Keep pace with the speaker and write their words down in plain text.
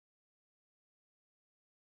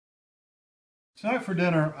Tonight for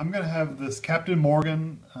dinner, I'm going to have this Captain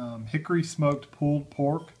Morgan hickory smoked pulled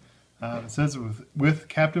pork. It says with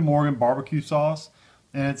Captain Morgan barbecue sauce.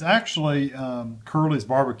 And it's actually Curly's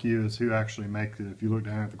Barbecue is who actually makes it if you look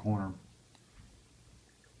down at the corner.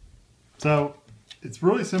 So it's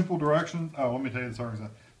really simple directions. Oh, let me tell you the serving size.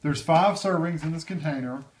 There's 5 servings in this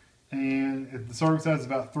container. And the serving size is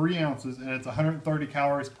about 3 ounces. And it's 130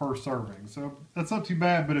 calories per serving. So that's not too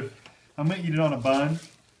bad. But if I'm going to eat it on a bun,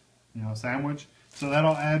 a sandwich, so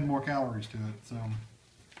that'll add more calories to it.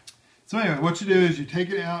 So anyway, what you do is you take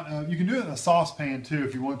it out. You can do it in a saucepan too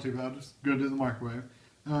if you want to, but I'm just going to do it in the microwave.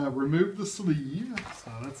 Remove the sleeve.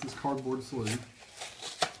 So that's this cardboard sleeve.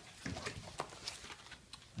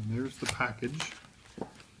 And there's the package.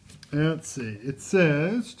 And let's see. It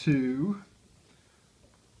says to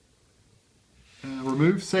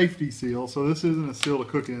remove safety seal. So this isn't a seal to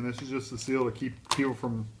cook in. This is just a seal to keep people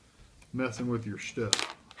from messing with your stuff.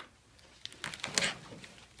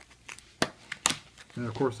 And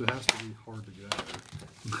of course it has to be hard to get out of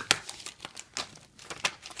there.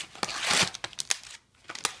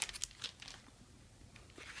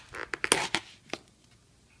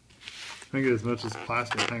 I can get as much as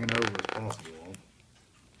plastic hanging over as possible.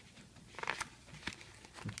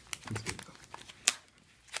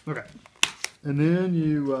 Okay. And then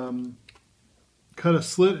you cut a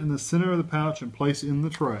slit in the center of the pouch and place it in the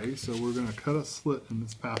tray. So we're going to cut a slit in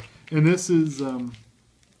this pouch. And this is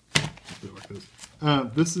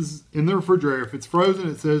this is in the refrigerator. If it's frozen,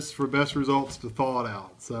 it says for best results to thaw it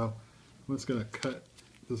out. So I'm just going to cut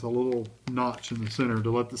this a little notch in the center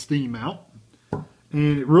to let the steam out.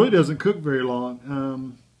 And it really doesn't cook very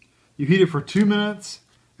long. You heat it for 2 minutes,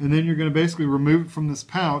 and then you're going to basically remove it from this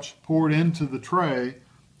pouch, pour it into the tray,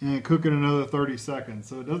 and cook it another 30 seconds.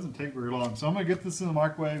 So it doesn't take very long. So I'm going to get this in the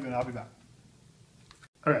microwave, and I'll be back.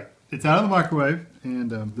 Alright, it's out of the microwave,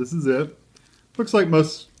 and this is it. Looks like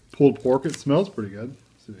most pulled pork. It smells pretty good.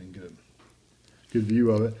 Let's see if we can get a good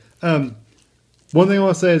view of it. One thing I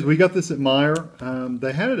want to say is we got this at Meijer.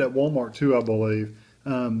 They had it at Walmart too, I believe.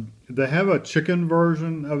 They have a chicken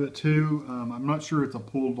version of it too. I'm not sure it's a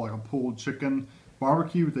pulled chicken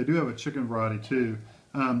barbecue, but they do have a chicken variety too.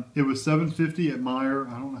 It was $7.50 at Meijer.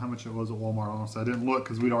 I don't know how much it was at Walmart, honestly. I didn't look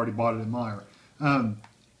because we'd already bought it at Meijer.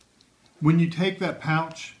 When you take that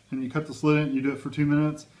pouch and you cut the slit in it, you do it for 2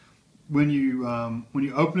 minutes. When you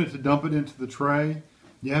open it to dump it into the tray,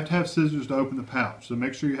 you have to have scissors to open the pouch. So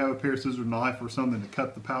make sure you have a pair of scissors, knife, or something to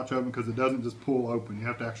cut the pouch open because it doesn't just pull open. You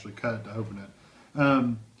have to actually cut it to open it.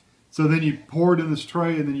 So then you pour it in this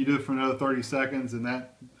tray and then you do it for another 30 seconds and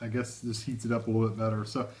that, I guess, just heats it up a little bit better.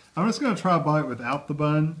 So I'm just going to try a bite without the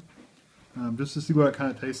bun just to see what it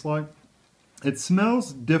kind of tastes like. It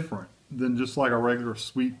smells different than just like a regular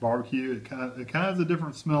sweet barbecue. It kind of has a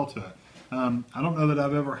different smell to it. I don't know that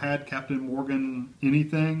I've ever had Captain Morgan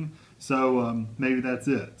anything, so maybe that's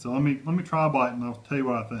it. So let me try a bite and I'll tell you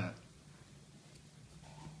what I think.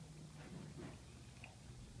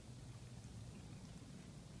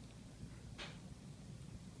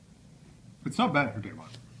 It's not bad for day one.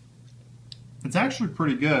 It's actually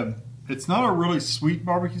pretty good. It's not a really sweet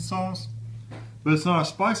barbecue sauce, but it's not a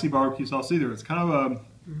spicy barbecue sauce either. It's kind of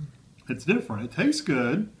it's different. It tastes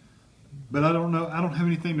good, but I don't know. I don't have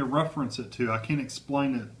anything to reference it to. I can't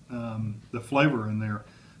explain it, the flavor in there.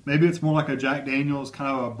 Maybe it's more like a Jack Daniel's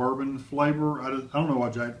kind of a bourbon flavor. I don't know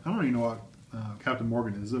what I don't even know what Captain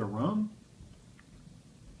Morgan is. Is it a rum?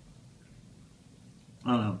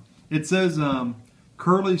 I don't know. It says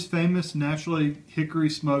Curly's famous naturally hickory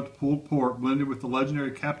smoked pulled pork blended with the legendary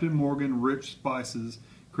Captain Morgan rich spices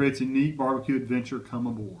creates a neat barbecue adventure. Come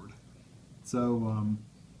aboard. So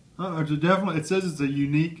it says it's a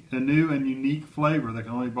new and unique flavor that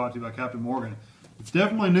can only be brought to you by Captain Morgan. It's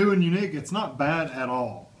definitely new and unique. It's not bad at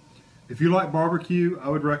all. If you like barbecue, I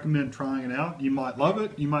would recommend trying it out. You might love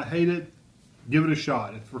it. You might hate it. Give it a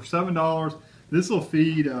shot. For $7, this will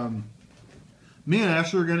feed. Me and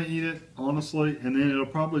Ashley are going to eat it, honestly, and then it'll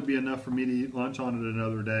probably be enough for me to eat lunch on it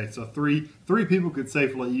another day. So three people could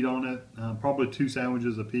safely eat on it, probably 2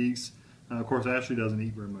 sandwiches apiece. Of course, Ashley doesn't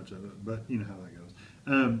eat very much of it, but you know how that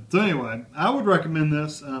goes. So anyway, I would recommend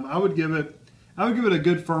this. I would give it a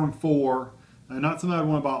good firm 4. Not something I'd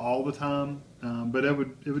want to buy all the time, but it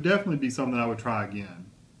would definitely be something I would try again.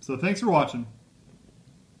 So thanks for watching.